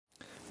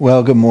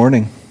Well, good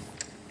morning.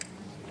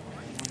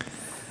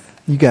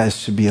 You guys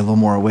should be a little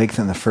more awake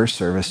than the first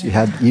service. You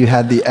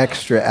had the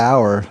extra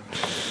hour,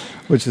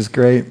 which is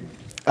great.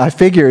 I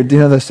figured,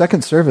 the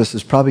second service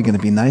is probably going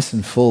to be nice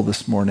and full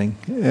this morning.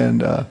 And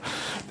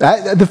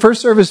the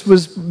first service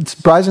was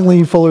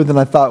surprisingly fuller than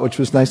I thought, which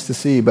was nice to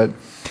see. But,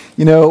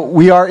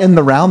 we are in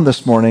the round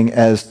this morning,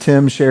 as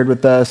Tim shared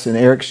with us and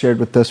Eric shared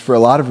with us, for a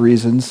lot of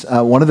reasons.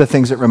 One of the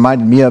things that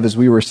reminded me of as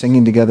we were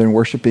singing together and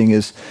worshiping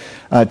is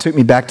it took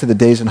me back to the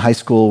days in high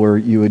school where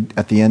you would,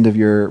 at the end of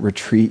your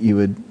retreat, you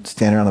would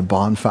stand around a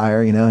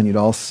bonfire, and you'd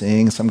all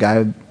sing. Some guy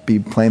would be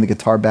playing the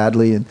guitar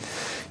badly, and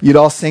you'd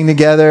all sing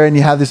together, and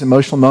you have these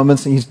emotional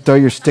moments, and you throw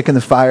your stick in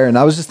the fire. And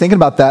I was just thinking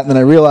about that, and then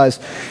I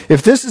realized,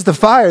 if this is the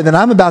fire, then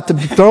I'm about to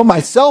throw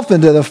myself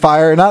into the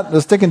fire, not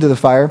the stick into the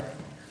fire.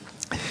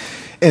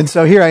 And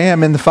so here I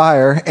am in the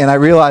fire, and I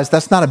realized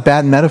that's not a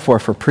bad metaphor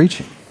for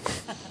preaching.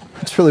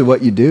 That's really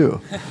what you do.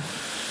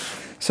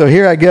 So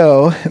here I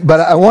go,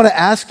 but I want to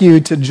ask you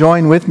to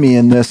join with me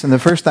in this, and the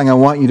first thing I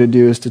want you to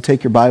do is to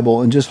take your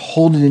Bible and just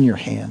hold it in your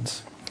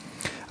hands.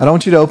 I don't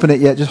want you to open it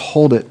yet, just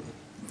hold it.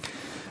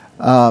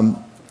 I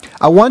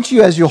want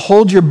you, as you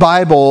hold your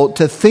Bible,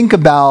 to think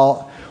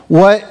about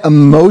what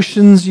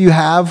emotions you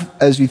have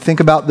as you think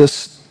about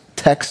this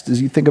text,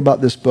 as you think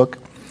about this book.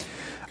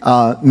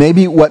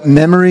 Maybe what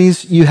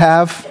memories you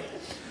have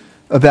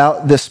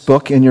about this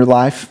book in your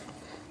life,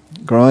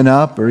 growing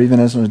up or even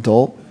as an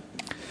adult.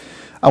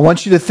 I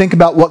want you to think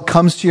about what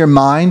comes to your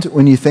mind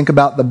when you think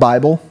about the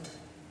Bible.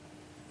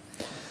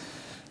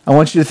 I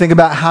want you to think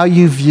about how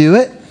you view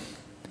it.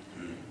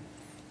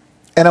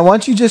 And I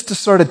want you just to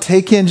sort of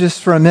take in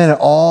just for a minute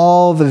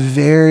all the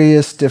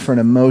various different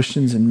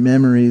emotions and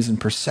memories and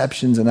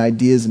perceptions and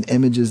ideas and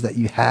images that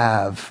you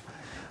have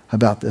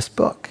about this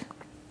book.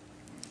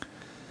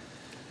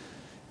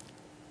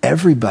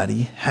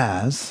 Everybody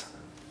has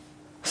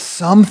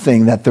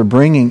something that they're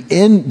bringing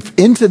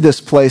into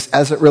this place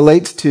as it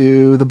relates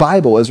to the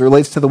Bible, as it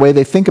relates to the way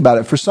they think about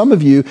it. For some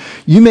of you,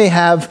 you may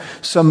have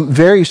some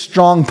very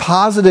strong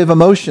positive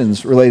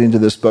emotions relating to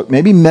this book,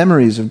 maybe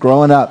memories of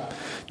growing up,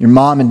 your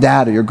mom and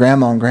dad or your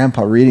grandma and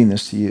grandpa reading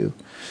this to you.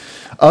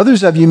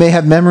 Others of you may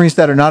have memories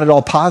that are not at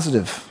all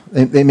positive.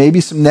 They may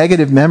be some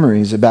negative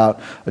memories about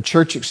a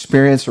church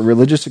experience or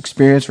religious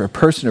experience or a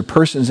person or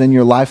persons in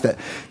your life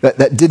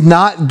that did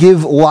not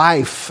give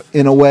life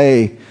in a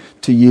way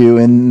to you,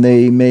 and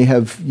they may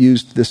have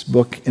used this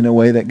book in a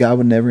way that God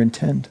would never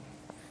intend.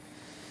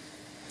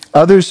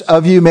 Others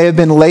of you may have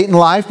been late in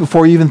life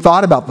before you even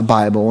thought about the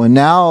Bible, and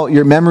now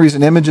your memories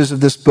and images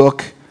of this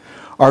book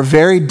are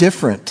very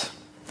different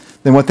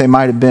than what they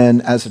might have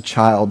been as a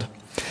child.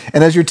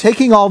 And as you're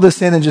taking all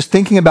this in and just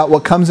thinking about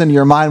what comes into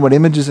your mind, what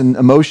images and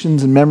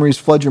emotions and memories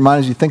flood your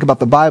mind as you think about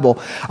the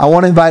Bible, I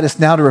want to invite us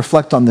now to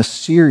reflect on the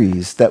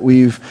series that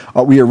we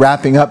are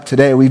wrapping up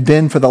today. We've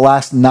been for the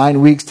last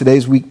 9 weeks,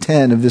 today's week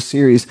 10 of this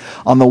series,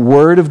 on the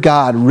Word of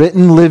God,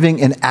 written,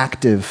 living, and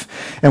active.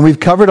 And we've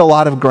covered a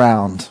lot of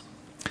ground.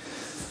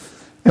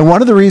 And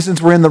one of the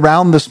reasons we're in the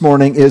round this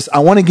morning is I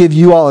want to give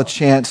you all a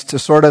chance to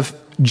sort of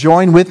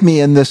join with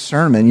me in this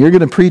sermon. You're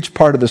going to preach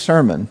part of the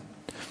sermon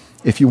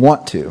if you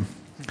want to.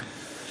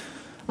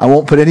 I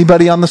won't put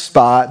anybody on the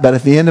spot, but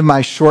at the end of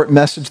my short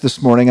message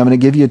this morning, I'm going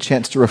to give you a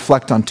chance to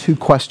reflect on 2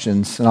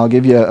 questions, and I'll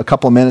give you a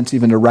couple of minutes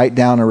even to write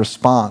down a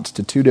response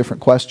to 2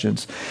 different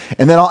questions.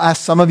 And then I'll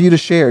ask some of you to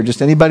share.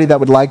 Just anybody that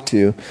would like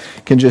to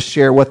can just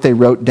share what they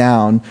wrote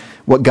down,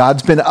 what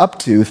God's been up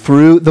to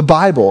through the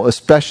Bible,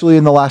 especially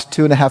in the last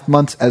 2.5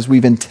 months as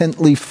we've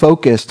intently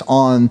focused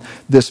on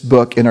this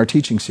book in our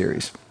teaching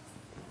series.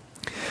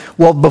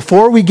 Well,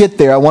 before we get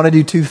there, I want to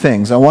do 2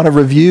 things. I want to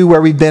review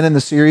where we've been in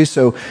the series,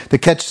 so to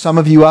catch some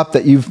of you up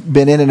that you've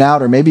been in and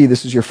out, or maybe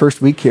this is your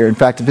first week here. In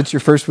fact, if it's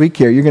your first week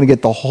here, you're going to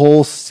get the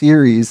whole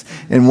series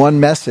in one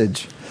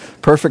message.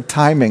 Perfect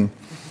timing.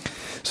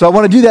 So I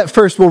want to do that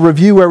first. We'll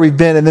review where we've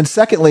been. And then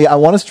secondly, I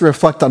want us to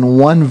reflect on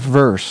one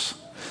verse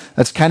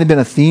that's kind of been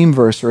a theme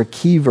verse or a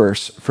key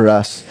verse for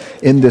us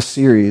in this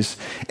series,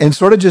 and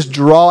sort of just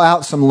draw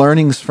out some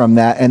learnings from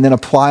that and then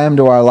apply them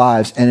to our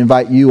lives and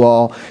invite you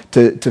all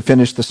to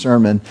finish the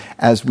sermon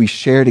as we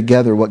share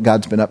together what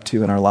God's been up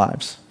to in our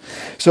lives.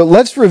 So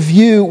let's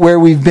review where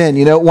we've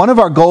been. One of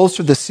our goals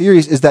for the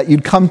series is that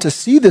you'd come to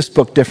see this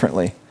book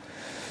differently.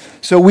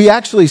 So we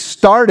actually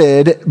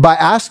started by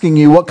asking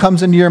you what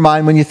comes into your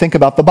mind when you think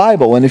about the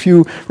Bible. And if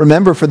you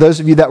remember, for those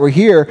of you that were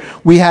here,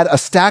 we had a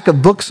stack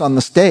of books on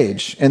the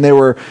stage. And they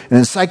were an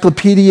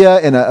encyclopedia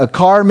and a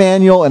car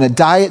manual and a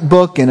diet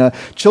book and a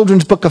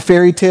children's book of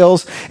fairy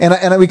tales.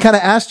 And we kind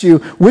of asked you,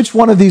 which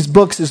one of these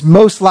books is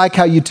most like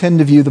how you tend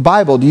to view the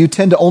Bible? Do you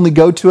tend to only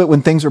go to it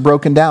when things are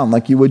broken down,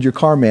 like you would your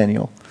car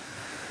manual?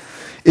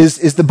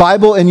 Is the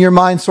Bible in your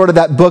mind sort of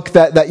that book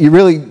that you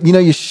really,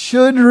 you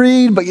should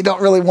read, but you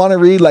don't really want to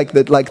read, like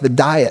the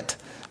diet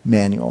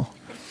manual?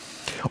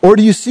 Or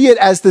do you see it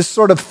as this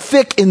sort of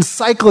thick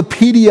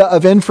encyclopedia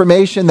of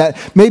information that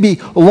maybe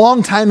a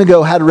long time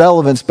ago had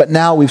relevance, but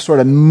now we've sort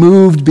of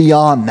moved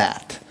beyond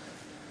that?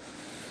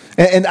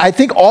 And I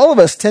think all of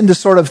us tend to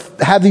sort of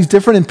have these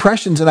different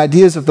impressions and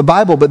ideas of the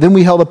Bible, but then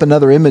we held up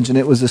another image, and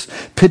it was this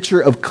picture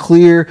of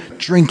clear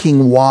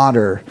drinking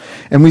water.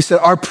 And we said,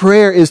 our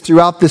prayer is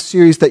throughout this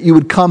series that you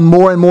would come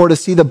more and more to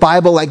see the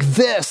Bible like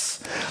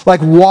this,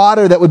 like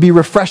water that would be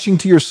refreshing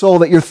to your soul,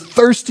 that you're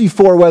thirsty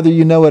for whether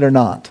you know it or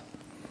not.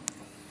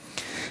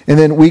 And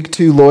then week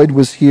 2, Lloyd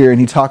was here and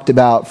he talked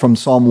about from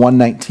Psalm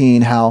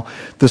 119 how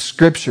the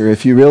scripture,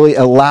 if you really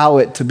allow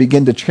it to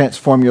begin to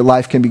transform your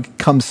life, can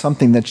become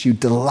something that you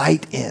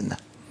delight in.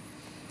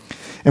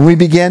 And we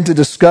began to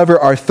discover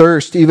our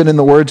thirst even in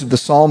the words of the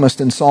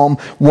psalmist in Psalm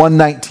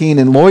 119.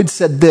 And Lloyd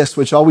said this,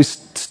 which always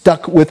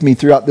stuck with me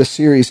throughout this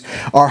series: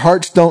 our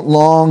hearts don't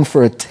long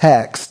for a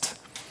text.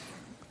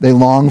 They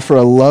long for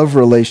a love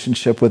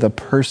relationship with a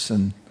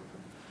person.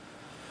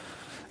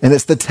 And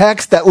it's the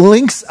text that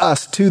links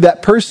us to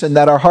that person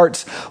that our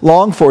hearts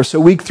long for. So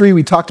week 3,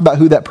 we talked about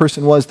who that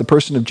person was, the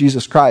person of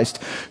Jesus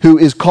Christ, who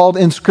is called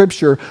in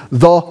Scripture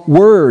the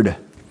Word.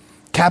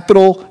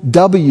 Capital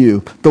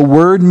W, the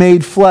Word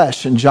made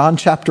flesh in John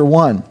chapter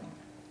 1.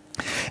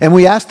 And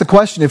we asked the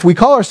question, if we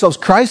call ourselves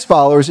Christ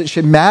followers, it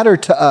should matter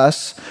to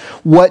us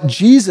what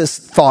Jesus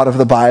thought of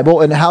the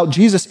Bible and how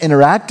Jesus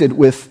interacted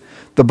with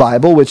the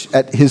Bible, which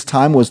at his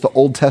time was the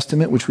Old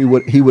Testament, which he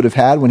would have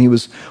had when he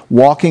was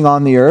walking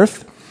on the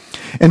earth.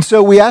 And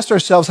so we asked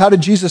ourselves, how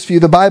did Jesus view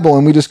the Bible?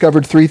 And we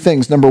discovered 3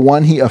 things. Number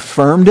 1, he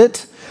affirmed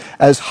it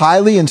as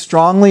highly and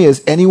strongly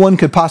as anyone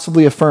could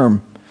possibly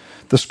affirm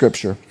the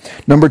Scripture.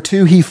 Number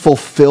 2, he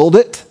fulfilled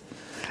it.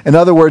 In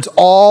other words,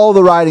 all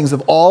the writings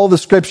of all the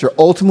Scripture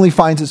ultimately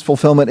finds its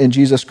fulfillment in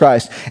Jesus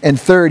Christ. And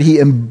third, he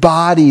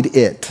embodied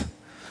it.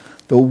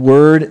 The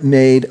Word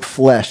made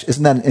flesh.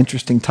 Isn't that an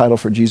interesting title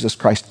for Jesus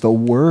Christ? The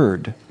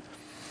Word.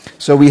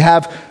 So we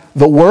have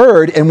the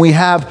Word and we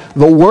have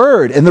the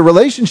Word, and the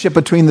relationship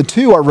between the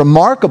two are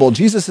remarkable.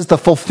 Jesus is the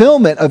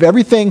fulfillment of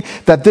everything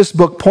that this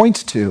book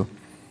points to.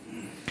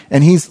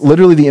 And he's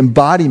literally the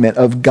embodiment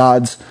of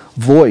God's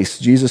voice,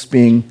 Jesus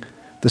being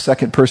the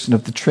second person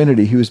of the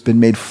Trinity who has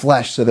been made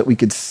flesh so that we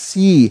could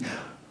see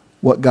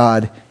what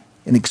God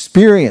and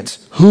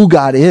experience who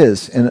God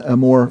is in a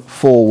more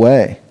full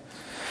way.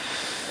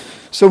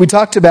 So we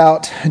talked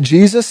about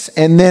Jesus,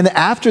 and then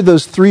after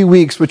those 3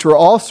 weeks, which were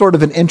all sort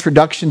of an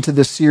introduction to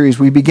this series,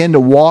 we began to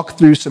walk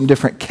through some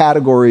different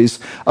categories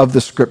of the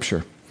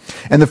Scripture.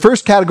 And the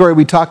first category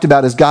we talked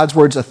about is God's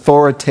Word's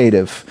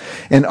authoritative.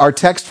 And our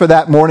text for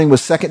that morning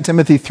was 2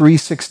 Timothy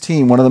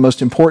 3:16, one of the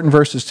most important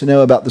verses to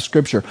know about the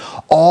Scripture.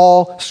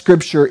 All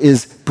Scripture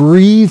is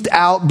breathed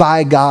out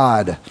by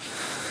God.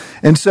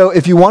 And so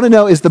if you want to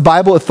know, is the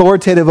Bible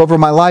authoritative over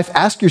my life?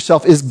 Ask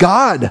yourself, is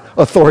God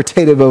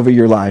authoritative over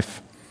your life?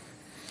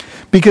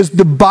 Because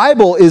the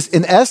Bible is,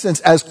 in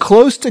essence, as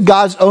close to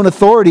God's own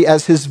authority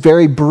as his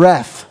very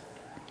breath,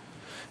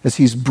 as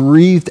he's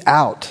breathed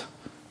out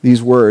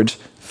these words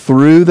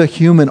through the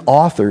human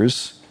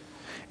authors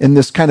in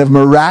this kind of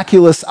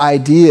miraculous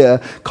idea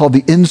called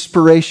the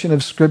inspiration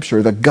of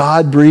Scripture, the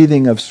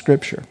God-breathing of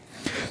Scripture.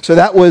 So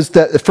that was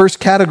the first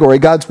category.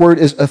 God's Word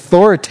is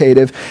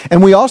authoritative.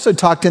 And we also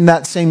talked in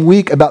that same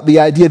week about the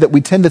idea that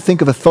we tend to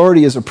think of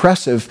authority as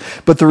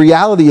oppressive. But the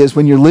reality is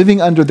when you're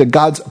living under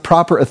God's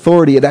proper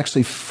authority, it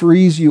actually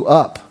frees you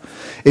up.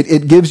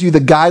 It gives you the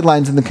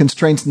guidelines and the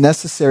constraints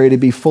necessary to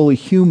be fully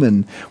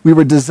human. We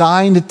were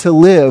designed to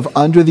live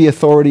under the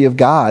authority of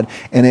God,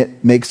 and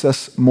it makes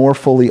us more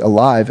fully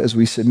alive as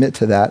we submit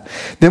to that.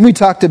 Then we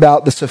talked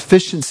about the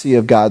sufficiency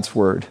of God's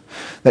Word,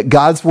 that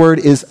God's Word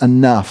is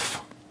enough.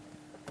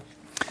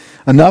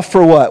 Enough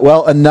for what?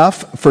 Well,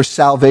 enough for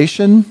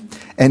salvation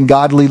and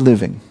godly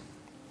living.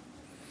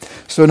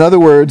 So in other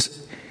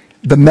words,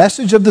 the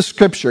message of the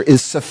Scripture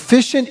is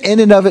sufficient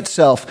in and of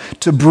itself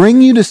to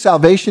bring you to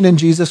salvation in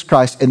Jesus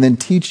Christ and then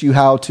teach you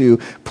how to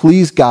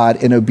please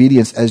God in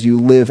obedience as you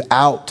live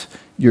out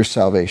your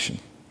salvation.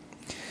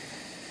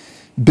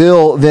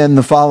 Bill then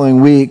the following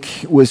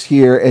week was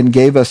here and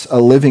gave us a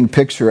living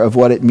picture of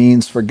what it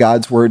means for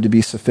God's Word to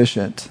be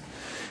sufficient.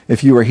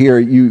 If you were here,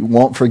 you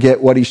won't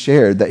forget what he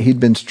shared, that he'd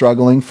been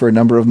struggling for a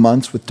number of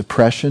months with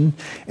depression,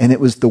 and it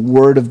was the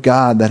Word of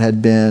God that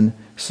had been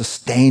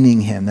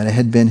sustaining him, that it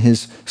had been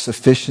his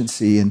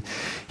sufficiency. And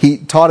he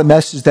taught a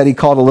message that he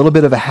called a little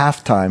bit of a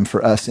halftime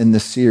for us in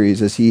this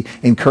series, as he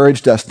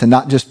encouraged us to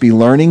not just be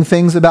learning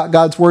things about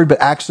God's Word, but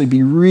actually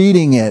be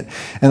reading it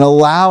and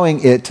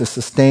allowing it to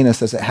sustain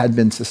us as it had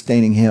been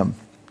sustaining him.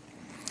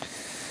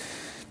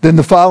 Then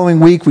the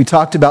following week, we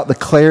talked about the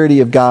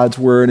clarity of God's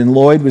Word, and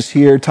Lloyd was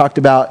here, talked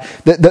about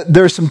that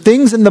there are some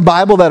things in the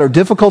Bible that are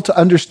difficult to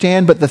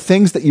understand, but the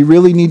things that you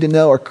really need to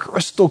know are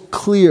crystal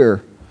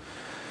clear.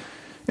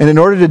 And in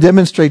order to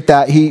demonstrate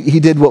that, he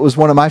did what was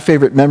one of my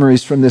favorite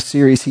memories from this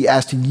series. He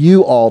asked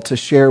you all to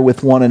share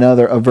with one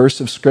another a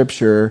verse of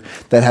Scripture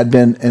that had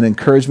been an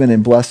encouragement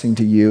and blessing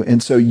to you.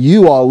 And so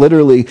you all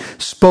literally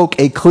spoke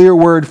a clear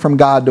word from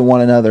God to one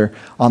another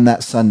on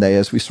that Sunday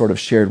as we sort of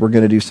shared. We're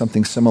going to do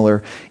something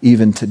similar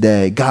even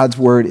today. God's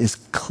Word is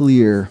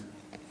clear.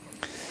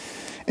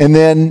 And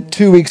then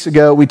 2 weeks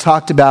ago, we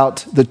talked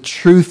about the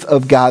truth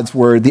of God's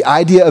word, the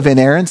idea of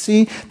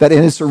inerrancy, that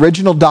in its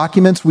original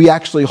documents, we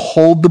actually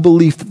hold the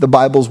belief that the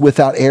Bible's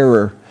without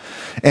error.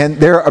 And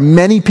there are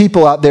many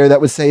people out there that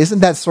would say, isn't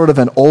that sort of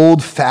an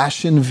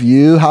old-fashioned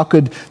view? How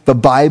could the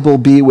Bible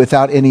be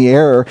without any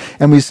error?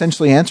 And we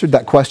essentially answered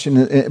that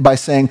question by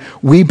saying,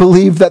 we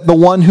believe that the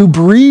one who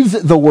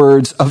breathed the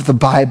words of the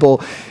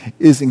Bible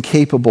is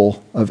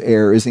incapable of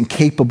error, is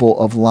incapable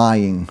of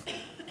lying.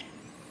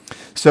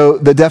 So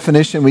the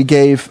definition we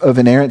gave of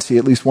inerrancy,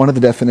 at least one of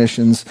the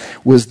definitions,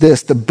 was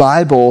this: the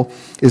Bible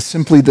is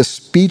simply the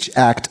speech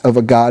act of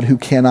a God who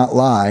cannot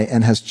lie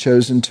and has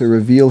chosen to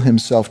reveal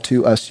himself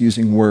to us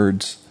using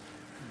words.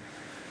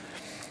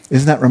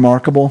 Isn't that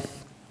remarkable?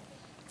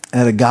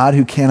 That a God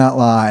who cannot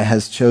lie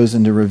has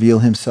chosen to reveal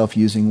himself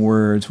using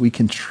words. We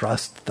can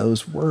trust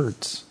those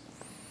words.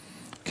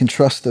 Can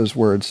trust those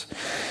words.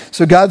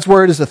 So God's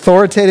word is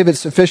authoritative, it's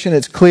sufficient,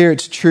 it's clear,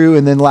 it's true.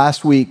 And then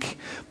last week,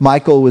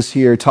 Michael was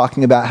here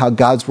talking about how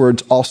God's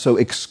word's also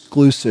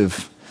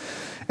exclusive.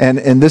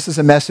 And this is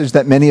a message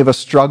that many of us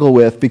struggle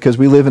with because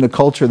we live in a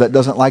culture that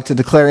doesn't like to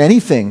declare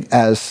anything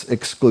as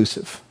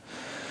exclusive.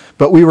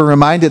 But we were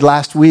reminded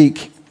last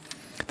week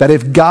that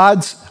if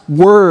God's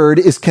word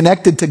is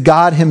connected to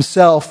God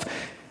himself,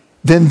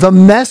 then the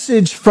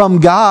message from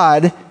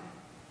God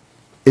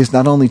is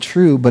not only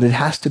true, but it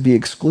has to be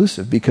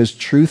exclusive, because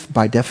truth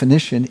by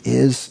definition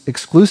is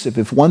exclusive.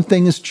 If one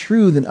thing is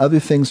true, then other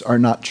things are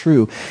not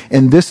true.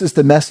 And this is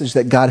the message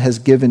that God has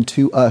given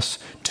to us,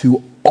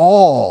 to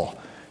all,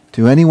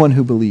 to anyone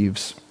who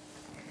believes.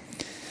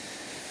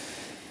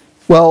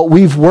 Well,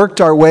 we've worked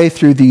our way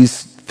through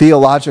these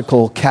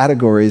theological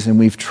categories, and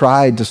we've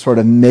tried to sort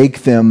of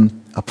make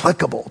them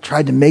applicable,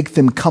 tried to make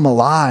them come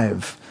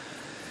alive.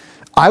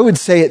 I would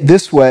say it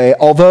this way: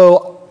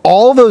 although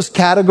all those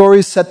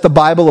categories set the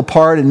Bible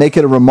apart and make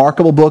it a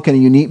remarkable book and a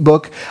unique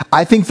book,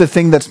 I think the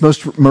thing that's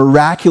most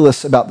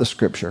miraculous about the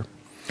Scripture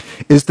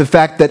is the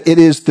fact that it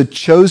is the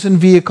chosen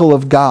vehicle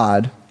of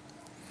God,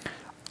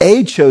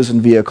 a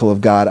chosen vehicle of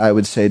God, I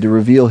would say, to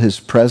reveal his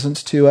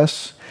presence to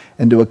us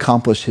and to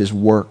accomplish his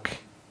work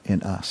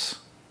in us.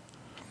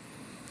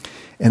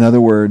 In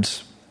other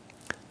words,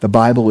 the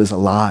Bible is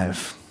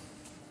alive.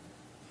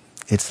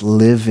 It's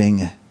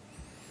living.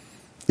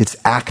 It's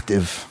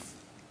active.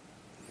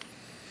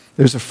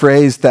 There's a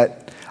phrase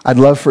that I'd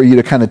love for you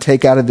to kind of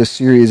take out of this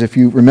series. If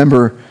you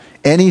remember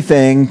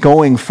anything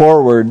going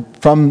forward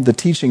from the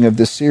teaching of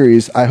this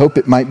series, I hope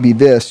it might be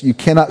this: you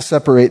cannot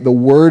separate the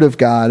Word of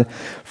God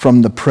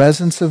from the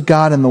presence of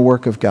God and the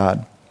work of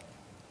God.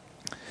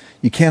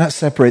 You cannot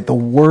separate the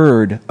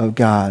Word of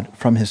God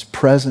from his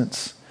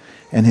presence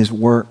and his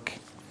work.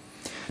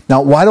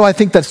 Now, why do I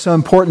think that's so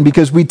important?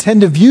 Because we tend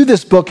to view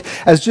this book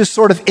as just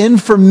sort of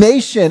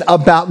information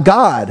about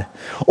God,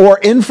 or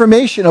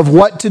information of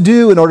what to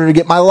do in order to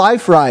get my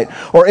life right,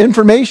 or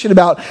information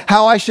about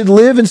how I should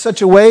live in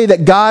such a way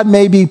that God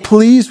may be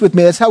pleased with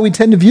me. That's how we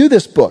tend to view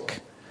this book.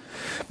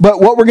 But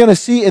what we're going to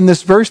see in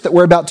this verse that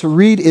we're about to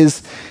read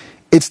is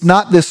it's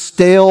not this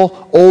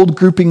stale old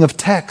grouping of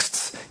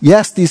texts.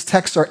 Yes, these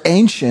texts are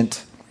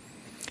ancient.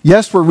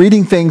 Yes, we're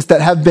reading things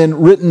that have been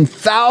written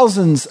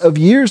thousands of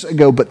years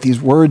ago, but these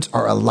words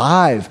are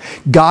alive.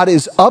 God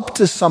is up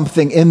to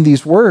something in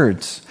these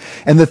words.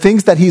 And the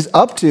things that he's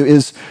up to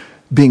is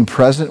being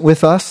present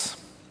with us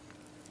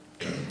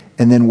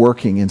and then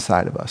working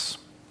inside of us.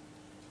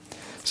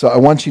 So I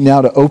want you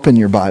now to open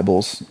your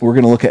Bibles. We're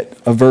going to look at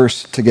a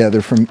verse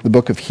together from the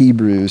book of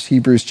Hebrews,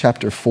 Hebrews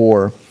chapter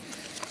 4,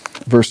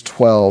 verse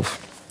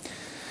 12.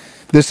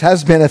 This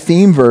has been a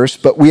theme verse,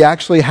 but we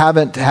actually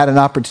haven't had an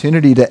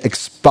opportunity to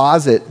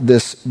exposit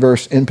this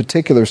verse in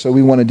particular, so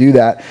we want to do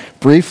that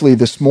briefly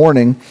this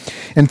morning.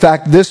 In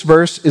fact, this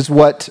verse is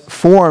what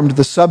formed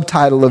the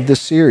subtitle of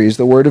this series,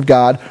 the Word of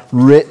God,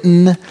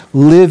 written,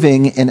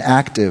 living, and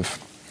active.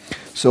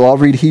 So I'll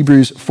read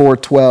Hebrews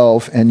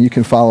 4:12, and you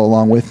can follow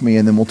along with me,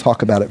 and then we'll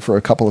talk about it for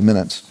a couple of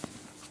minutes.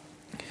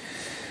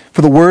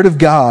 For the word of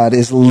God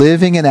is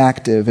living and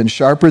active and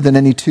sharper than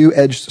any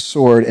two-edged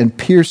sword, and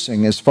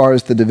piercing as far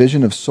as the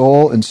division of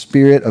soul and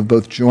spirit, of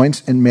both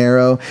joints and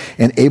marrow,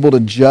 and able to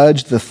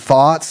judge the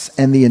thoughts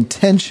and the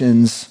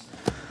intentions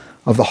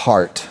of the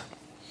heart.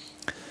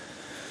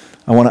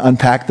 I want to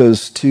unpack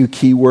those two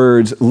key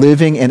words,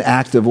 living and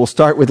active. We'll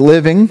start with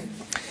living.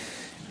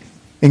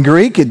 In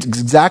Greek, it's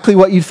exactly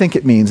what you think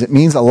it means. It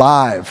means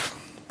alive.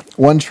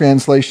 One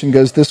translation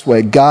goes this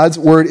way: God's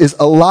word is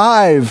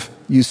alive,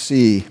 you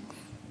see!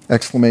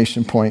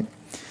 Exclamation point.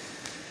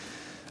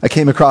 I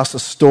came across a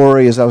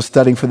story as I was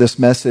studying for this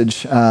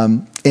message.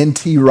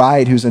 N.T.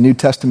 Wright, who's a New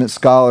Testament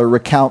scholar,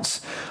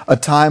 recounts a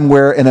time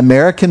where an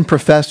American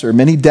professor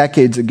many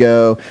decades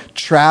ago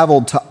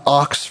traveled to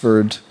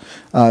Oxford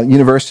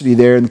University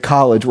there in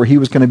college, where he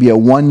was going to be a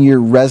one-year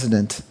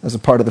resident as a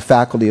part of the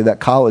faculty of that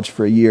college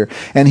for a year.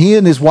 And he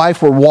and his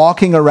wife were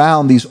walking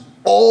around these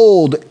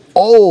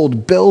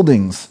old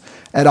buildings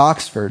at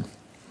Oxford.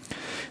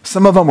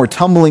 Some of them were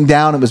tumbling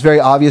down. It was very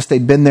obvious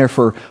they'd been there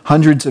for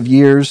hundreds of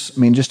years. I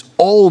mean, just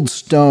old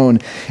stone.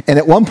 And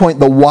at one point,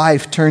 the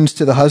wife turns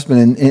to the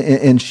husband,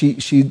 and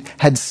she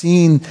had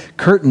seen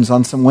curtains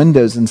on some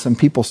windows and some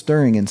people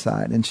stirring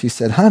inside. And she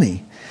said,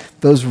 "Honey,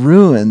 those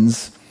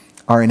ruins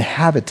are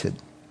inhabited."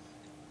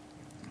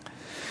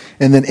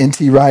 And then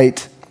N.T.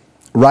 Wright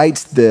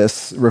writes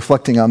this,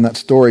 reflecting on that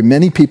story.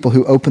 "Many people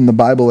who open the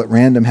Bible at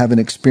random have an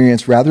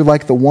experience rather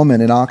like the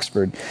woman in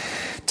Oxford.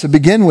 To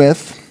begin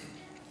with,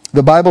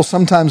 the Bible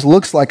sometimes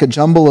looks like a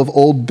jumble of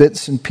old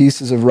bits and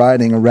pieces of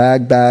writing, a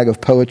rag bag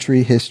of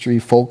poetry, history,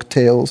 folk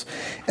tales,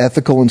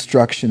 ethical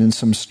instruction, and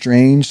some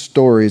strange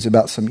stories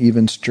about some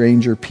even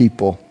stranger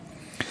people.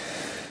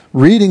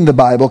 Reading the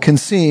Bible can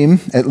seem,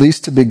 at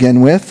least to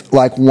begin with,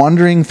 like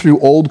wandering through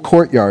old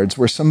courtyards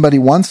where somebody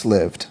once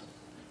lived,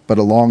 but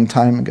a long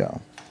time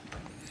ago.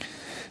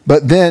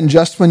 But then,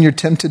 just when you're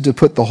tempted to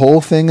put the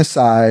whole thing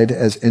aside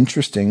as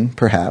interesting,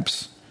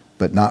 perhaps,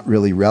 but not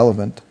really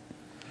relevant,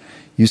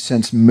 you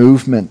sense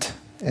movement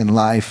and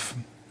life,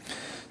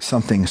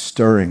 something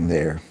stirring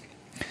there.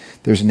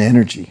 There's an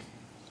energy,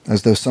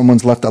 as though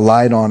someone's left a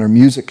light on or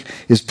music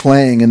is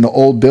playing in the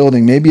old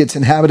building. Maybe it's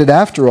inhabited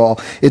after all.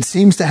 It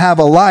seems to have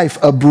a life,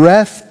 a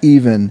breath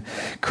even.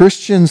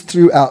 Christians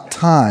throughout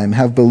time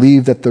have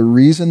believed that the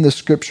reason the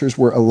scriptures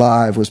were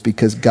alive was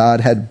because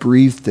God had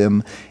breathed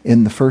them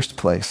in the first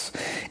place.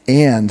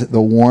 And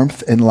the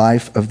warmth and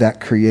life of that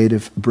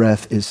creative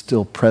breath is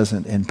still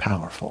present and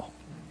powerful."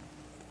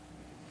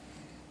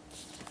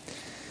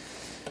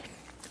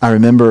 I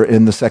remember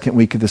in the second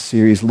week of the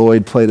series,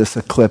 Lloyd played us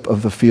a clip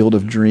of the Field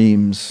of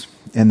Dreams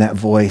and that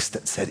voice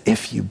that said,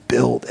 "If you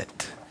build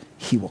it,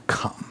 he will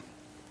come."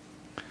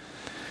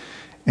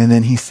 And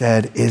then he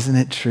said, "Isn't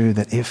it true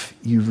that if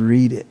you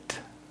read it,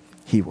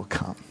 he will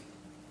come?"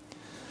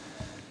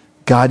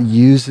 God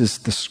uses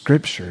the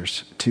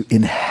scriptures to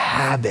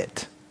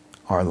inhabit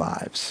our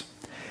lives.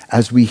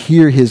 As we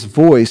hear his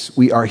voice,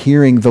 we are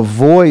hearing the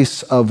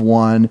voice of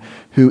one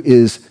who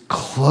is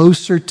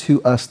closer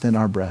to us than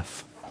our breath.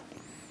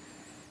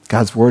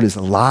 God's word is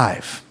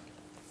alive.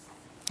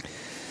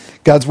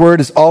 God's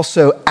word is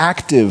also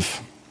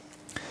active.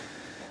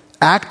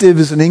 Active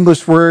is an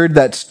English word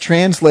that's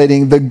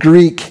translating the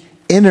Greek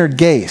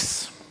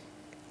energeis.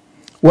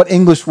 What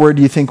English word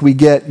do you think we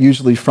get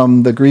usually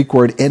from the Greek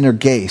word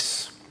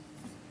energeis?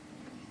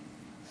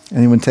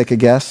 Anyone take a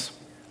guess?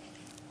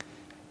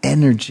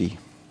 Energy.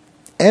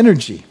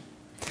 Energy.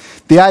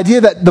 The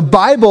idea that the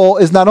Bible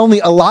is not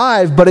only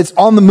alive, but it's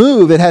on the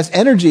move. It has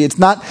energy. It's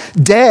not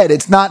dead.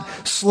 It's not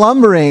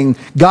slumbering.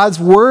 God's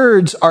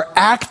words are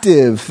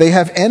active. They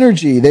have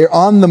energy. They're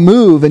on the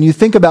move. And you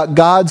think about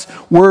God's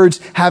words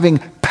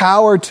having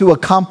power to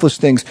accomplish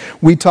things.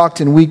 We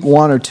talked in week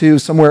 1 or 2,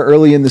 somewhere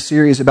early in the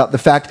series, about the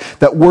fact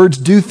that words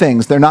do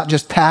things. They're not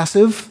just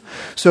passive.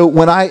 So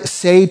when I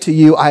say to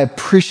you, I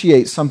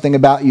appreciate something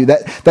about you,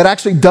 that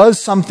actually does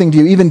something to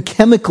you. Even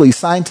chemically,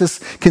 scientists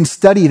can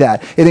study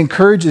that. It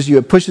encourages you.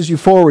 It pushes you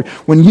forward.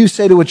 When you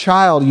say to a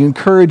child, you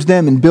encourage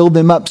them and build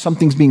them up.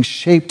 Something's being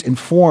shaped and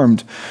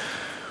formed.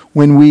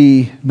 When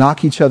we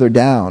knock each other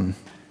down,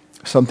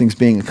 something's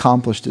being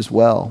accomplished as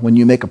well. When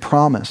you make a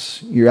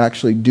promise, you're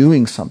actually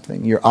doing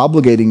something. You're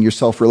obligating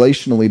yourself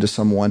relationally to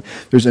someone.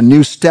 There's a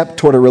new step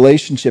toward a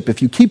relationship.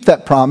 If you keep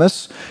that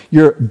promise,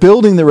 you're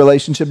building the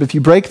relationship. If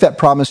you break that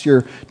promise,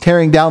 you're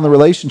tearing down the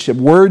relationship.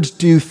 Words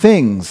do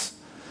things.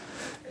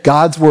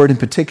 God's word in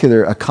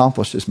particular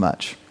accomplishes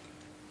much.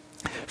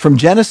 From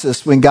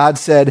Genesis, when God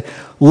said,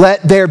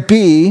 "Let there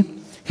be,"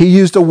 he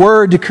used a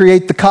word to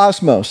create the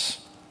cosmos.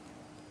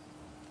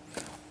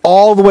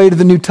 All the way to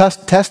the New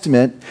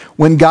Testament,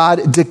 when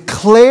God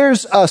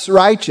declares us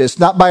righteous,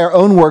 not by our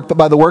own work, but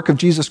by the work of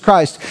Jesus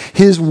Christ,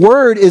 his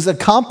word is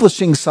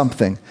accomplishing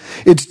something.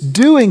 It's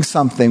doing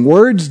something.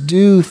 Words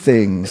do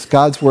things.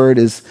 God's word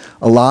is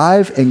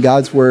alive, and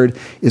God's word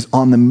is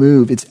on the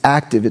move. It's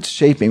active. It's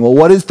shaping. Well,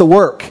 what is the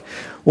work?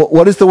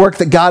 What is the work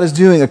that God is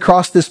doing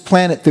across this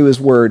planet through his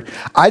word?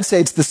 I'd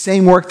say it's the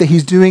same work that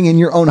he's doing in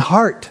your own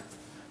heart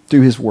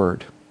through his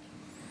word.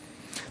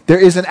 There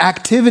is an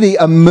activity,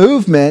 a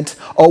movement,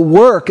 a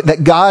work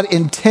that God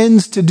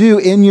intends to do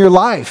in your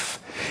life.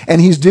 And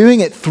he's doing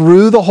it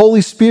through the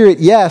Holy Spirit,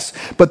 yes,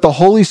 but the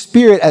Holy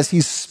Spirit as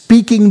he's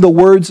speaking the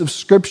words of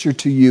Scripture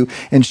to you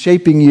and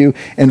shaping you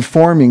and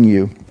forming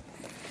you.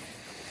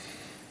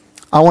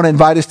 I want to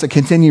invite us to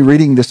continue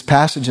reading this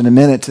passage in a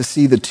minute to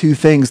see the two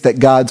things that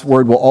God's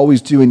word will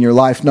always do in your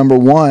life. Number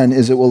one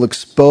is it will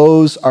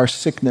expose our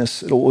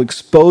sickness. It will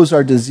expose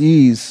our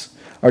disease,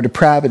 our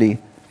depravity.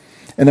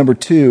 And number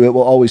two, it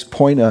will always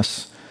point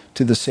us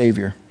to the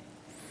Savior.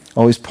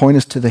 Always point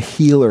us to the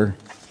healer.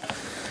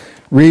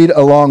 Read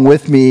along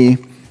with me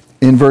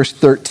in verse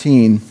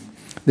 13.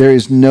 There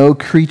is no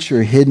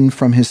creature hidden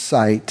from his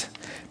sight,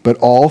 but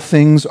all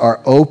things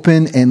are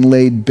open and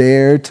laid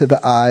bare to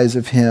the eyes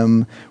of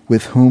him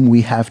with whom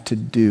we have to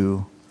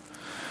do.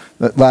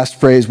 That last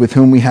phrase, with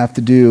whom we have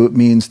to do,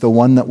 means the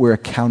one that we're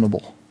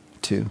accountable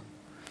to.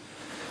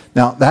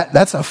 Now,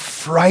 that's a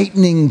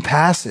frightening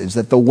passage,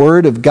 that the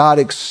Word of God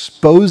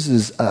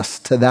exposes us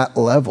to that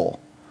level.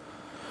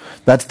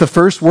 That's the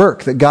first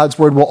work that God's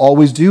word will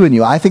always do in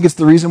you. I think it's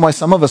the reason why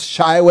some of us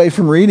shy away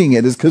from reading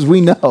it, is because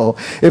we know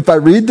if I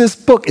read this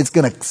book, it's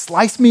going to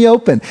slice me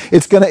open.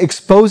 It's going to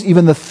expose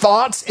even the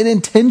thoughts and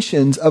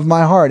intentions of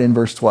my heart in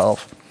verse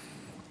 12.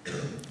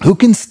 Who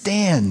can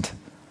stand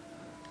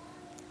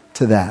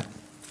to that?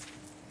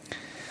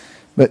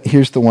 But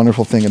here's the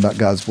wonderful thing about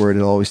God's word.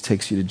 It always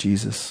takes you to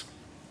Jesus.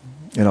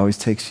 It always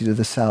takes you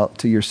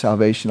to your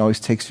salvation. It always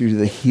takes you to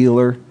the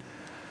healer.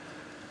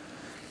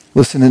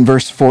 Listen in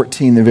verse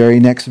 14, the very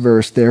next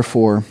verse.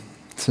 Therefore,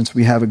 since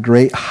we have a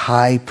great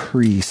high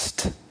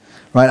priest,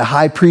 right? A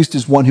high priest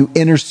is one who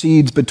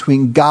intercedes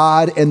between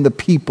God and the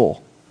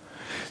people.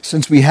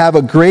 Since we have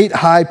a great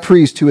high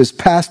priest who has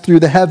passed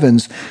through the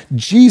heavens,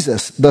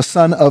 Jesus, the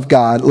Son of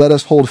God, let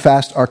us hold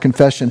fast our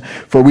confession.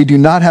 For we do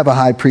not have a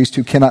high priest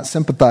who cannot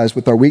sympathize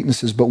with our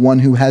weaknesses, but one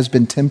who has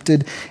been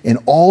tempted in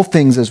all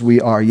things as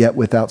we are, yet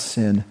without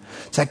sin.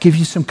 Does that give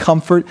you some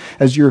comfort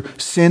as your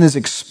sin is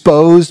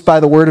exposed by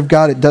the word of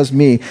God? It does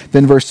me.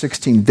 Then verse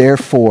 16,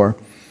 therefore,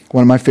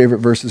 one of my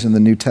favorite verses in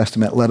the New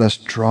Testament, let us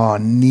draw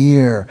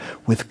near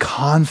with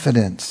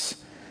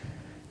confidence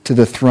to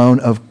the throne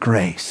of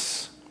grace.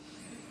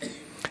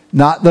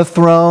 Not the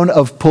throne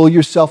of pull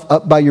yourself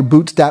up by your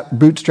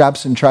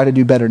bootstraps and try to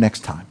do better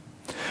next time.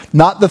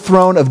 Not the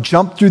throne of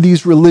jump through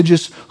these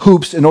religious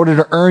hoops in order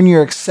to earn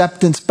your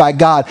acceptance by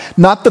God.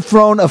 Not the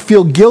throne of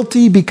feel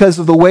guilty because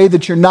of the way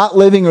that you're not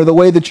living or the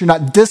way that you're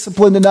not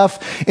disciplined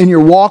enough in your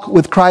walk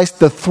with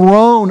Christ. The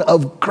throne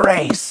of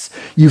grace.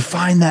 You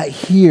find that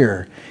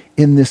here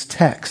in this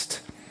text.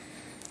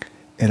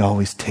 It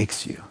always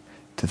takes you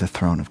to the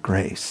throne of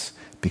grace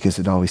because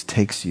it always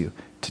takes you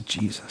to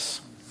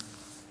Jesus.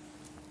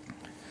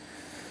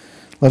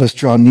 Let us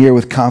draw near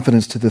with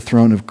confidence to the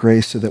throne of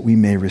grace so that we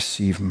may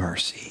receive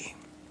mercy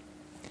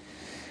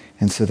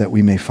and so that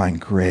we may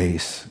find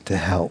grace to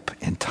help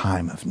in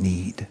time of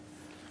need.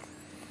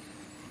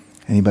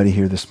 Anybody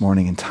here this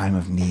morning in time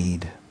of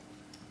need?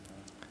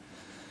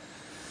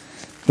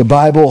 The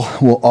Bible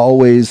will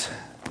always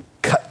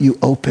cut you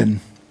open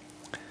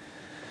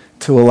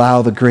to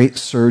allow the great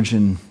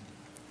surgeon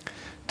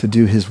to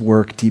do his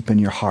work deep in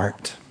your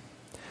heart,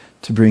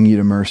 to bring you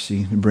to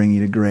mercy, to bring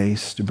you to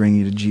grace, to bring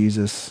you to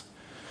Jesus.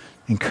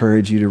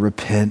 Encourage you to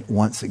repent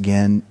once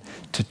again,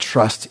 to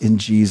trust in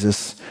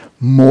Jesus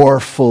more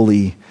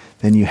fully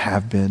than you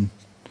have been,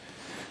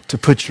 to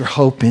put your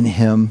hope in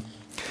him,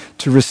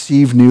 to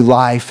receive new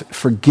life,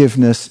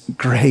 forgiveness,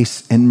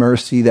 grace, and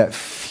mercy that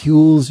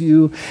fuels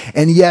you.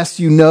 And yes,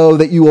 you know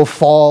that you will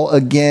fall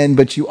again,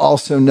 but you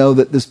also know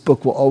that this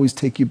book will always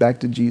take you back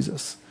to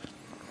Jesus.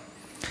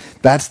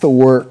 That's the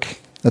work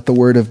that the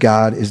Word of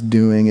God is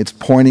doing. It's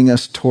pointing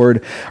us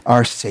toward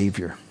our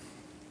Savior.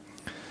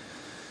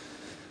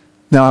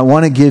 Now, I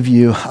want to give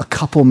you a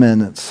couple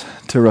minutes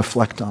to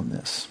reflect on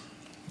this.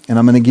 And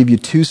I'm going to give you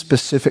two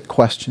specific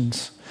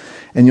questions.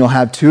 And you'll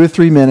have 2 or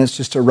 3 minutes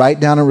just to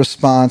write down a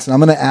response. And I'm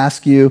going to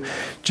ask you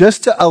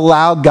just to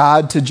allow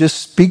God to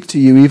just speak to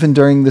you even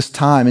during this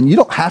time. And you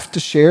don't have to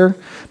share.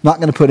 I'm not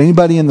going to put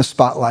anybody in the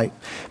spotlight.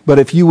 But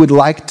if you would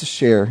like to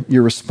share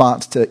your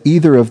response to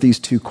either of these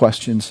two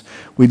questions,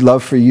 we'd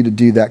love for you to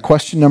do that.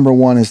 Question number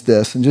 1 is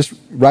this, and just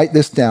write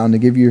this down to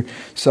give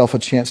yourself a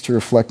chance to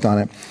reflect on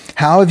it.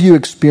 How have you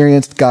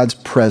experienced God's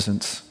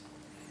presence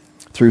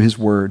through his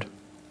word?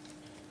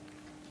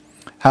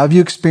 How have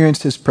you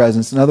experienced his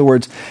presence? In other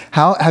words,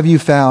 how have you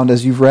found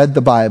as you've read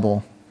the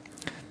Bible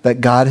that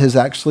God has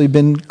actually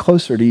been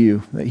closer to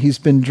you, that he's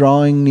been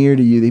drawing near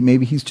to you, that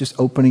maybe he's just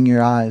opening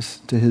your eyes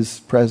to his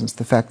presence,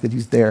 the fact that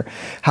he's there?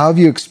 How have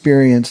you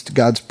experienced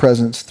God's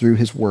presence through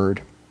his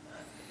word?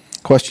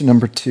 Question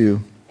number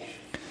 2,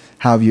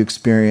 how have you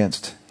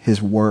experienced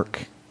his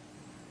work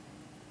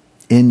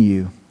in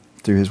you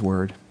through his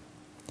word?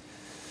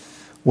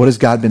 What has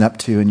God been up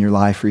to in your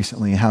life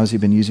recently? How has he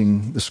been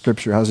using the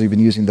scripture? How has he been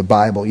using the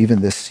Bible,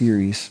 even this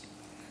series,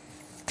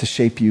 to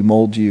shape you,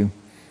 mold you,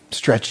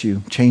 stretch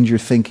you, change your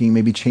thinking,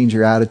 maybe change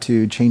your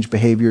attitude, change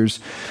behaviors?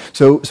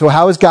 So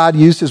how has God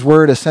used his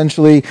word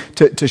essentially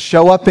to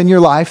show up in your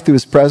life through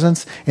his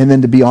presence and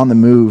then to be on the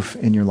move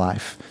in your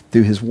life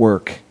through his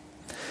work?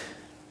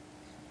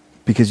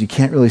 Because you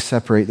can't really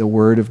separate the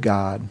word of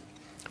God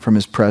from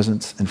his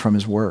presence and from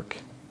his work.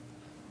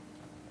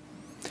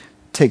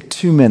 Take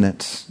 2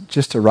 minutes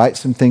just to write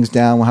some things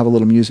down. We'll have a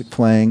little music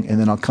playing, and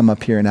then I'll come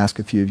up here and ask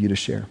a few of you to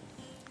share.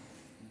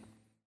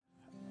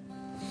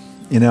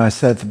 You know, I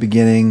said at the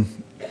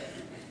beginning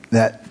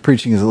that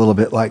preaching is a little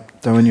bit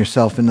like throwing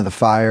yourself into the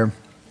fire.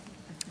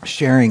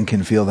 Sharing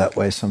can feel that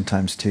way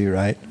sometimes too,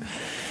 right?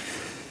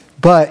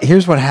 But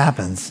here's what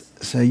happens.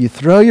 So you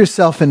throw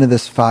yourself into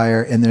this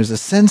fire, and there's a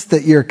sense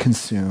that you're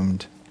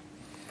consumed.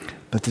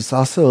 But there's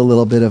also a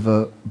little bit of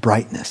a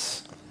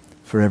brightness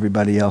for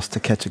everybody else to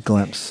catch a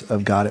glimpse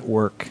of God at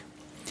work.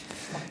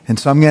 And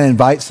so I'm going to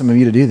invite some of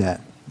you to do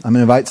that. I'm going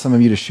to invite some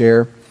of you to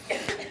share.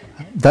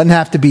 Doesn't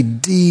have to be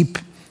deep,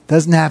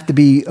 doesn't have to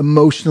be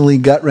emotionally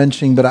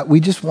gut-wrenching, but we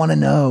just want to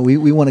know.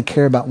 We want to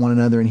care about one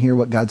another and hear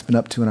what God's been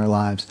up to in our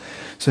lives.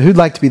 So who'd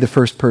like to be the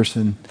first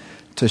person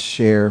to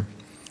share?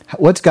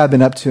 What's God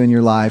been up to in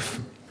your life?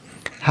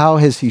 How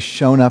has he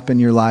shown up in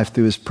your life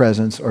through his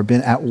presence or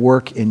been at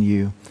work in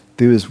you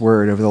through his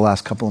word over the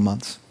last couple of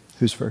months?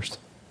 Who's first?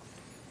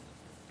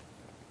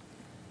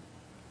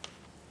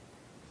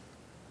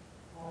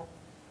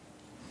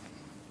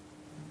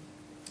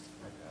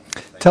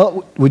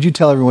 Would you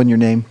tell everyone your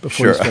name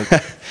before you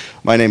start?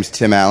 My name's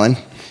Tim Allen.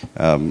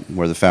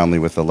 We're the family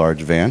with the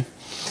large van.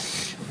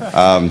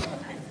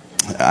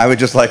 I would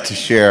just like to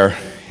share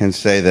and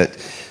say that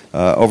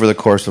over the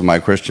course of my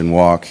Christian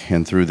walk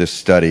and through this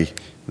study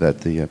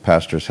that the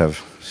pastors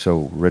have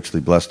so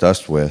richly blessed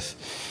us with,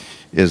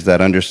 is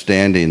that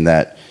understanding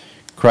that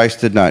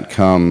Christ did not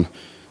come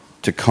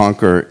to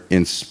conquer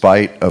in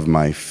spite of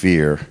my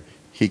fear.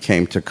 He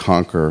came to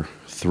conquer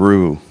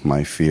through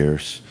my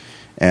fears.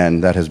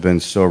 And that has been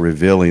so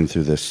revealing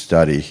through this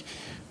study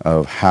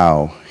of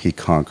how he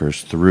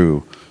conquers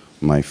through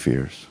my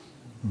fears.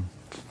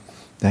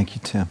 Thank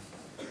you, Tim.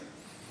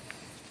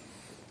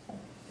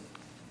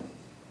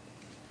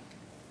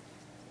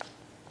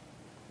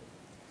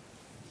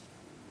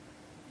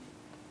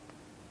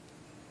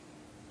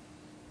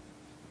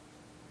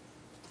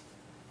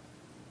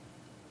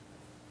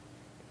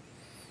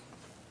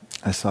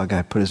 I saw a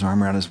guy put his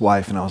arm around his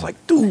wife, and I was like,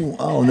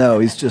 oh no,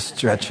 he's just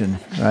stretching,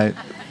 right?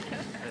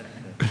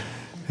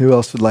 Who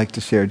else would like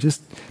to share?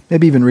 Just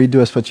maybe even read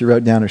to us what you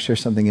wrote down or share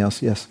something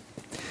else. Yes.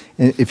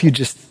 And if you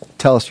just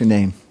tell us your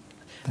name.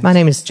 Thanks. My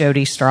name is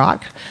Jody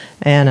Strock,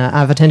 and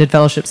I've attended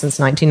fellowship since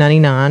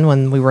 1999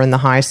 when we were in the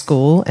high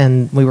school,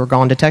 and we were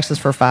gone to Texas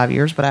for 5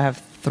 years, but I have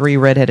 3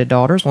 redheaded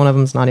daughters. One of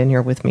them's not in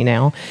here with me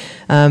now.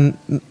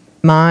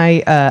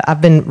 I've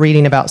been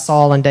reading about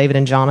Saul and David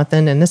and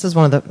Jonathan, and this is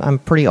I'm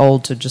pretty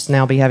old to just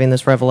now be having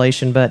this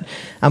revelation, but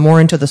I'm more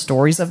into the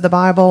stories of the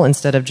Bible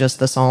instead of just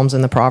the Psalms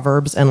and the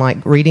Proverbs, and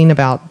like reading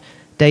about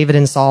David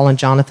and Saul and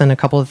Jonathan. A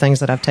couple of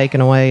things that I've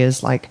taken away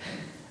is like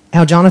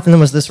how Jonathan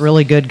was this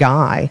really good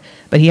guy,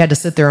 but he had to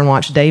sit there and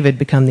watch David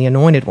become the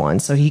anointed one,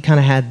 so he kind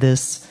of had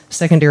this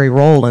secondary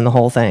role in the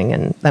whole thing,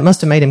 and that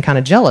must have made him kind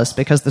of jealous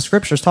because the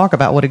scriptures talk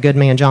about what a good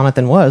man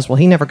Jonathan was. Well,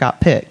 he never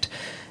got picked.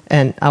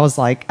 And I was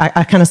like,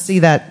 I kind of see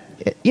that,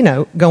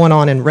 going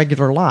on in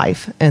regular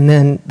life. And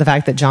then the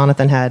fact that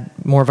Jonathan had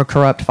more of a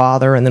corrupt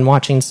father, and then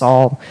watching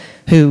Saul,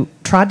 who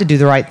tried to do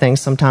the right things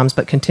sometimes,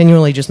 but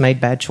continually just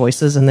made bad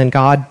choices. And then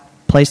God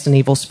placed an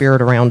evil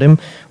spirit around him,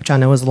 which I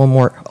know is a little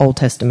more Old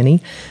Testament-y.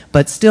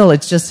 But still,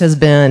 it just has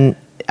been,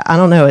 I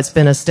don't know, it's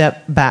been a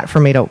step back for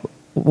me to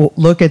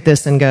look at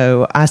this and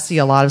go, I see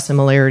a lot of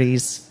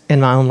similarities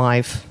in my own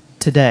life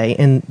today,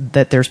 in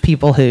that there's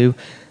people who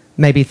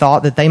maybe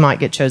thought that they might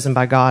get chosen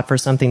by God for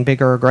something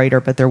bigger or greater,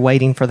 but they're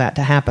waiting for that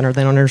to happen, or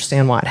they don't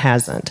understand why it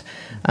hasn't.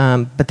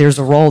 But there's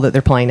a role that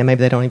they're playing, and maybe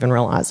they don't even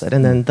realize it.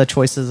 And then the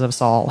choices of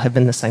Saul have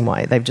been the same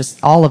way. They've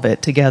just, all of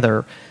it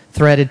together,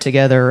 threaded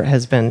together,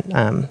 has been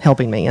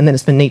helping me. And then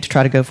it's been neat to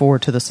try to go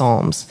forward to the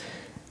Psalms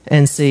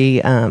and see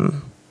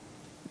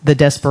the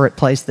desperate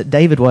place that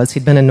David was.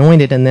 He'd been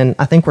anointed, and then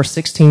I think we're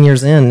 16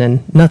 years in,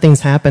 and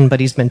nothing's happened, but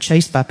he's been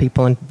chased by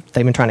people, and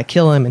they've been trying to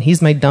kill him, and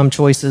he's made dumb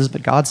choices,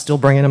 but God's still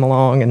bringing him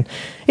along. And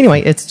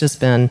anyway, it's just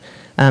been,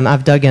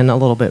 I've dug in a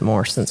little bit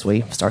more since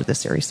we started this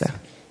series. So,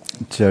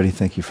 Jody,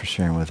 thank you for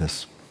sharing with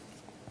us.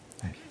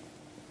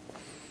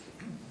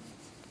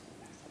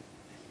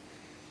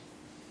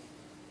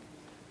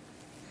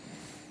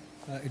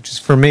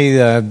 Just for me,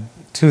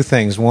 2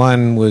 things.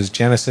 One was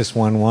Genesis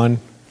 1:1.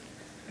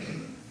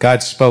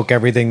 God spoke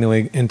everything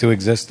into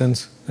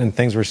existence, and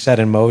things were set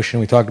in motion.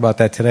 We talked about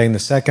that today. And the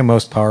second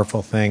most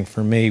powerful thing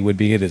for me would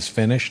be it is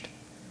finished.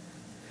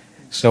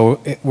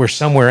 So we're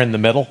somewhere in the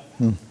middle,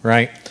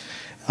 right?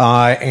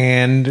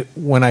 And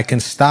when I can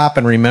stop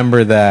and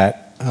remember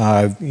that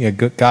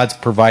God's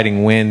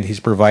providing wind, He's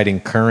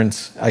providing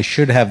currents, I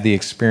should have the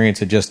experience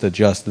of just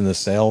adjusting the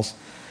sails.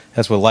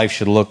 That's what life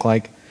should look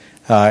like.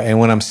 And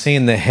when I'm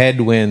seeing the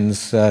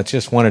headwinds, it's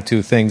just one or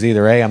 2 things.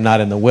 Either A, I'm not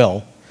in the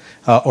will,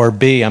 or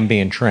B, I'm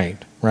being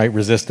trained, right?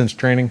 Resistance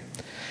training.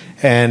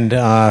 And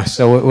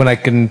so when I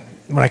can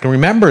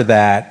remember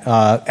that,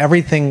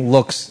 everything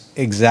looks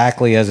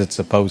exactly as it's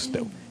supposed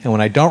to. And when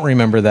I don't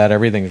remember that,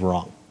 everything's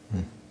wrong.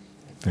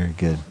 Very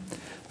good.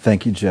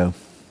 Thank you, Joe.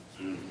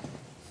 We've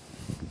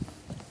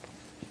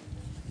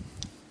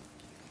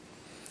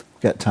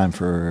got time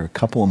for a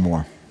couple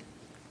more.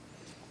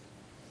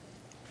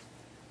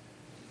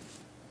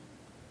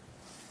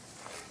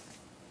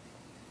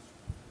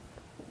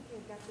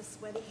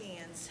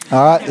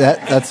 All right,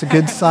 that's a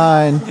good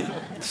sign.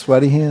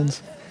 Sweaty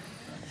hands.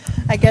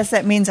 I guess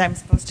that means I'm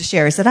supposed to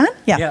share. Is it on?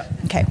 Yeah.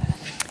 Okay.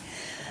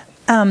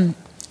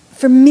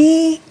 For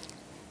me,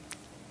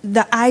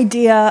 the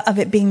idea of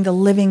it being the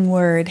living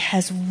word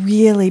has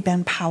really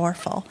been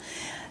powerful.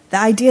 The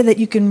idea that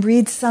you can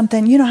read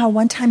something, you know how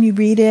one time you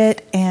read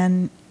it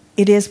and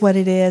it is what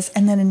it is,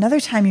 and then another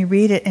time you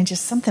read it and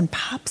just something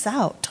pops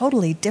out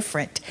totally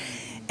different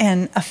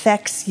and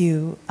affects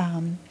you.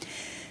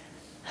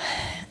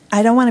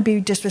 I don't want to be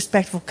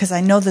disrespectful because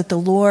I know that the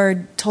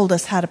Lord told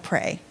us how to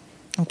pray,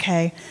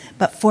 okay?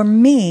 But for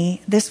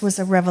me, this was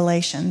a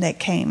revelation that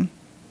came.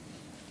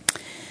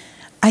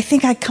 I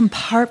think I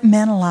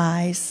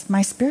compartmentalize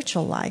my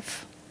spiritual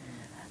life.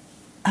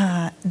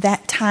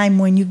 That time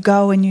when you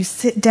go and you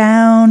sit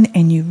down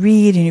and you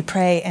read and you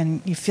pray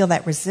and you feel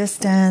that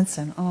resistance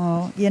and,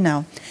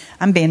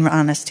 I'm being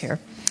honest here.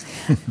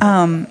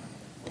 And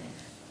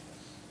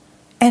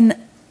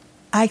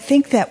I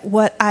think that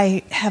what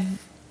I have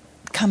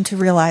come to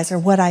realize, or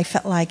what I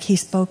felt like he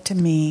spoke to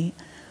me,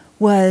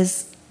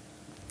 was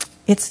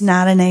it's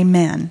not an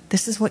amen.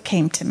 This is what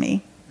came to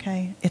me.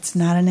 Okay, it's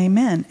not an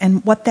amen.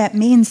 And what that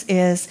means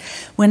is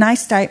when I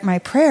start my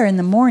prayer in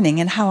the morning,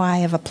 and how I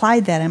have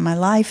applied that in my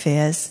life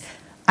is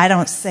I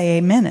don't say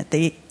amen at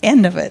the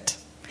end of it.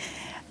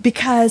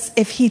 Because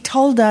if he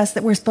told us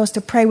that we're supposed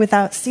to pray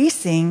without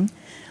ceasing,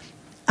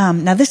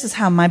 now this is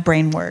how my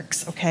brain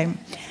works, okay,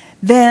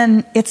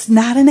 then it's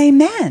not an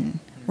amen,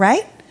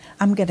 right?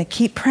 I'm going to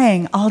keep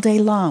praying all day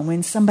long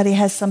when somebody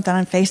has something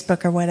on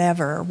Facebook or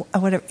whatever,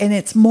 and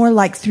it's more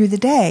like through the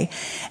day.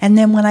 And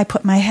then when I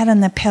put my head on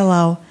the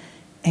pillow,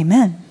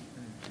 amen.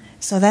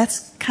 So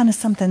that's kind of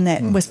something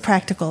that was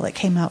practical that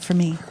came out for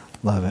me.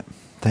 Love it.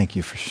 Thank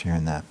you for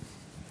sharing that.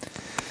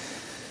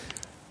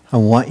 I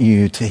want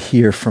you to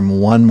hear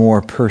from one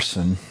more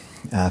person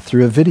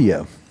through a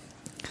video.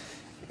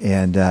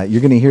 And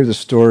you're going to hear the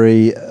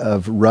story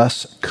of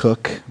Russ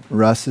Cook.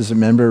 Russ is a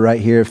member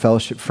right here at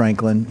Fellowship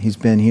Franklin. He's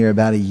been here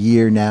about a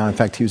year now. In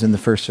fact, he was in the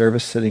first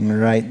service sitting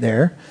right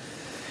there.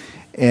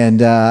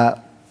 And I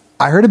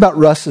heard about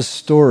Russ's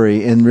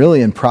story and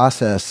really in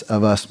process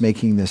of us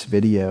making this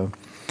video.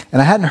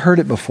 And I hadn't heard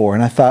it before.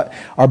 And I thought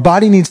our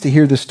body needs to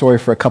hear this story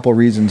for a couple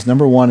reasons.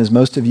 Number one is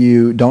most of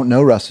you don't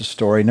know Russ's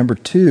story. Number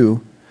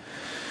two,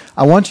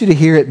 I want you to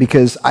hear it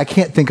because I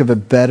can't think of a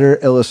better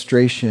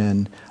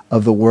illustration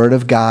of the Word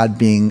of God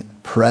being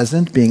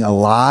present, being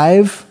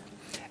alive,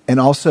 and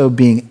also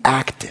being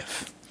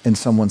active in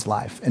someone's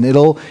life. And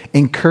it'll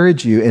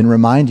encourage you and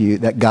remind you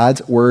that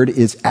God's Word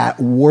is at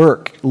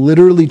work,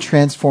 literally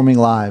transforming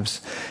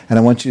lives. And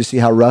I want you to see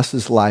how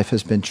Russ's life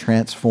has been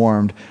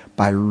transformed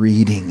by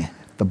reading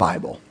the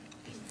Bible.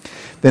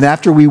 Then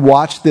after we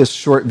watch this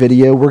short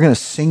video, we're going to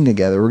sing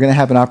together. We're going to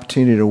have an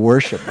opportunity to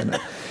worship in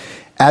it.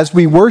 As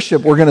we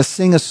worship, we're going to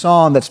sing a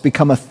song that's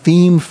become a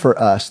theme for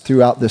us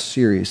throughout this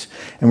series.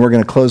 And we're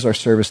going to close our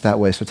service that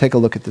way. So take a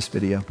look at this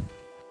video.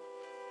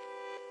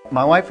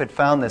 My wife had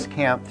found this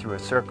camp through a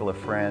circle of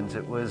friends.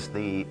 It was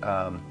the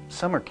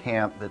summer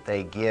camp that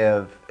they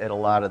give at a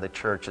lot of the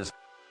churches.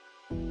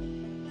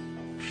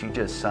 She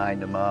just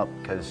signed them up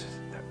because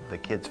the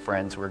kids'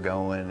 friends were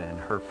going and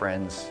her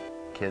friends'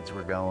 kids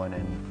were going,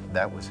 and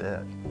that was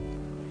it.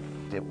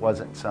 It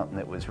wasn't something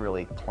that was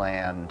really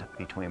planned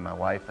between my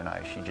wife and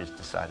I. She just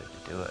decided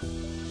to do it.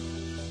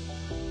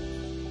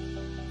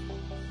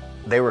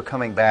 They were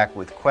coming back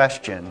with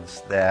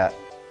questions that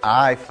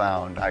I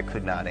found I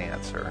could not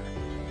answer.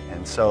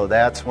 And so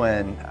that's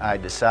when I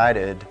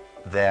decided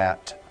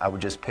that I would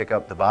just pick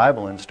up the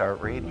Bible and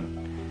start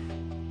reading.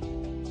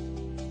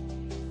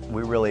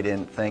 We really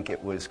didn't think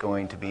it was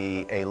going to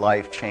be a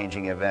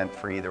life-changing event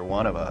for either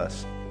one of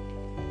us.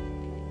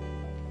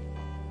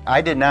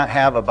 I did not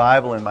have a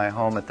Bible in my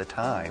home at the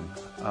time.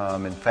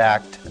 In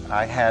fact,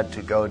 I had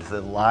to go to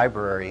the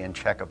library and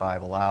check a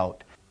Bible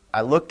out. I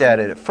looked at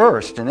it at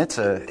first, and it's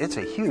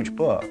a huge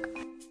book.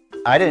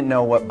 I didn't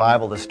know what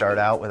Bible to start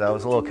out with. I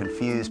was a little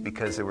confused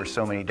because there were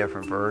so many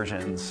different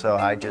versions, so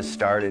I just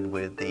started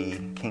with the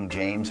King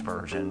James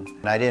Version.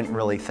 And I didn't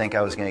really think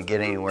I was going to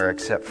get anywhere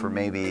except for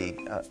maybe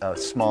a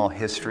small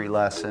history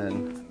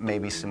lesson,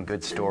 maybe some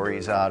good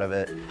stories out of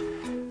it.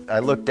 I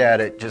looked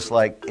at it just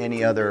like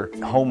any other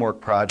homework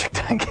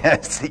project, I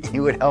guess, that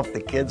you would help the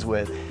kids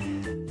with.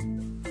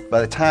 By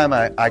the time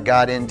I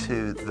got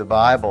into the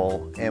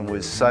Bible and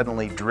was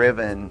suddenly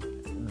driven,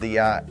 the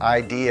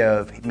idea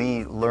of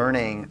me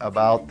learning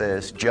about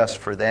this just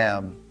for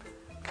them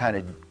kind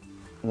of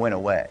went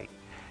away.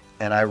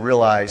 And I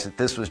realized that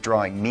this was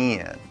drawing me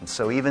in. And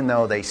so even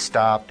though they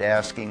stopped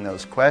asking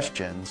those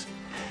questions,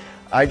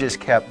 I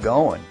just kept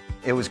going.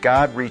 It was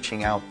God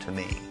reaching out to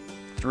me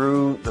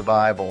through the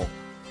Bible.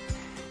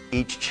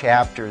 Each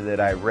chapter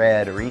that I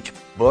read, or each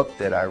book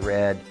that I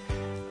read,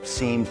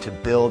 seemed to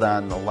build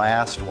on the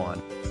last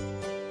one.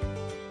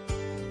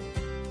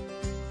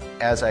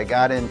 As I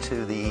got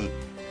into the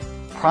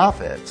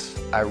prophets,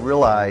 I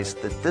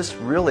realized that this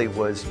really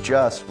was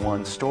just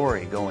one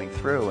story going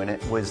through, and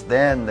it was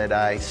then that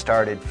I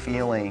started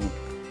feeling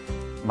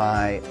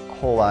my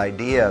whole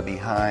idea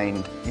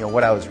behind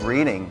what I was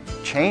reading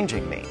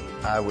changing me.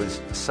 I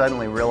was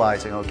suddenly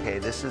realizing, okay,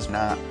 this is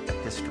not a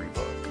history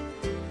book.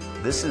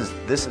 This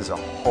is a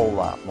whole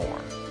lot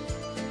more.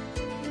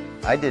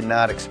 I did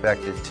not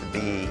expect it to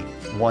be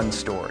one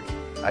story.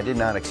 I did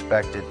not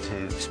expect it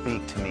to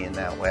speak to me in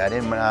that way. I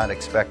did not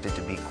expect it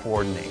to be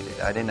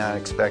coordinated. I did not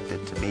expect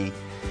it to be,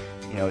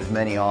 as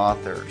many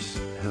authors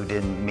who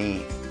didn't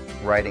meet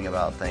writing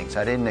about things.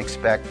 I didn't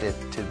expect it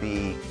to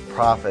be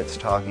prophets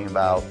talking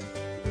about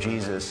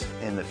Jesus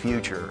in the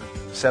future,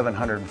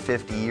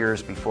 750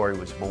 years before he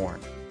was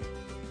born.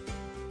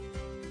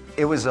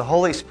 It was the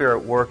Holy Spirit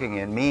working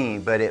in me,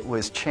 but it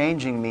was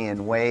changing me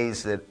in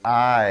ways that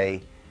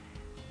I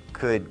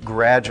could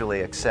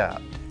gradually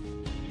accept.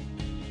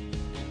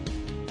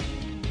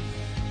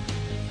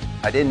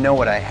 I didn't know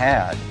what I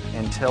had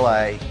until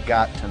I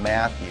got to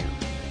Matthew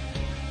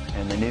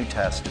in the New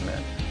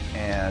Testament,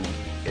 and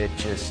it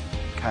just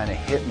kind of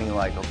hit me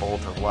like a bolt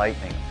of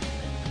lightning.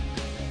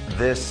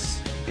 This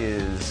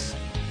is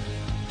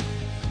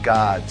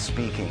God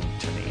speaking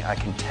to me. I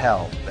can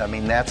tell. I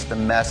mean, that's the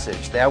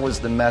message. That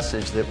was the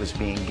message that was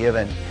being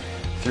given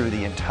through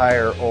the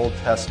entire Old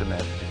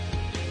Testament.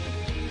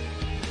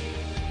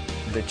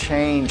 The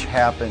change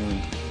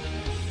happened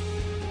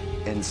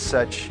in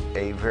such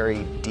a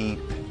very deep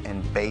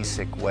and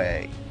basic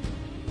way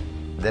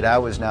that I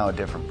was now a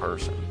different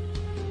person.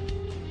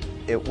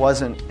 It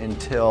wasn't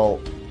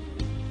until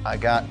I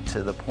got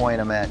to the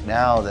point I'm at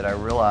now that I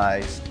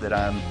realized that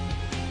I'm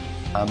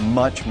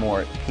much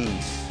more at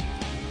peace.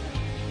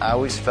 I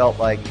always felt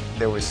like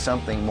there was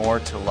something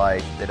more to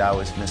life that I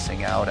was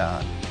missing out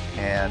on,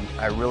 and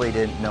I really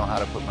didn't know how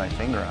to put my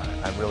finger on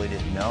it. I really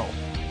didn't know.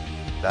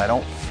 I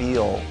don't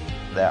feel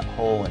that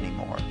hole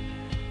anymore,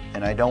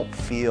 and I don't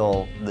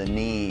feel the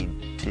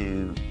need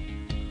to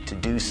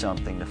do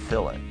something to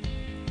fill it,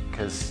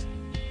 because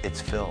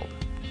it's filled.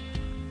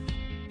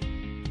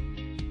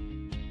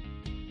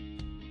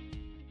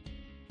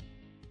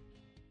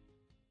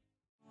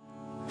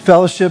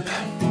 Fellowship,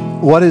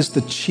 what is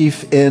the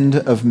chief end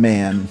of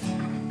man?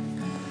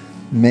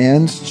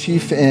 Man's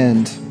chief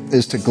end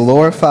is to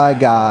glorify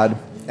God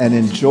and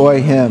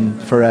enjoy Him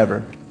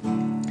forever.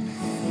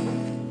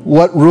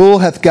 What rule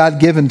hath God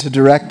given to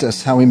direct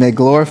us how we may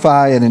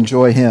glorify and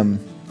enjoy Him?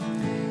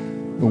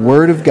 The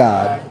Word of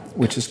God,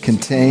 which is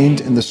contained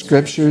in the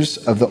Scriptures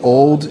of the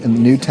Old and the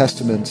New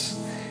Testaments,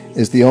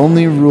 is the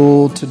only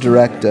rule to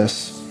direct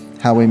us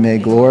how we may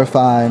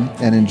glorify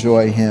and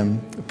enjoy Him.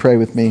 Pray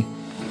with me.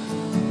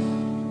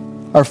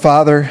 Our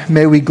Father,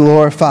 may we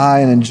glorify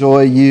and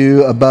enjoy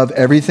You above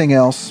everything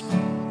else,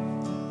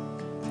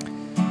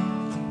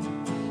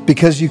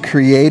 because You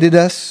created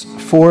us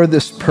for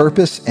this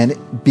purpose and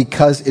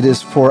because it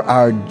is for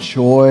our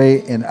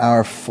joy and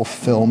our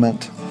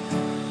fulfillment.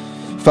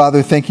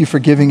 Father, thank You for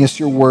giving us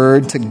Your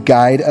word to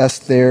guide us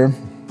there.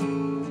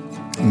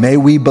 May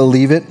we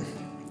believe it.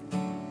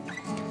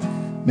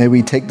 May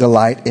we take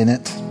delight in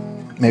it.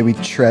 May we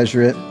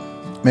treasure it.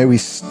 May we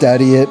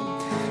study it.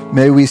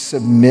 May we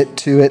submit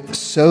to it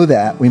so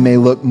that we may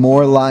look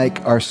more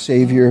like our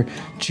Savior,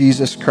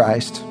 Jesus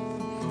Christ.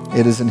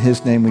 It is in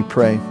His name we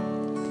pray.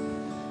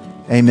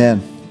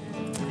 Amen.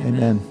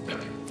 Amen.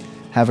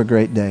 Have a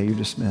great day. You're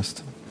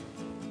dismissed.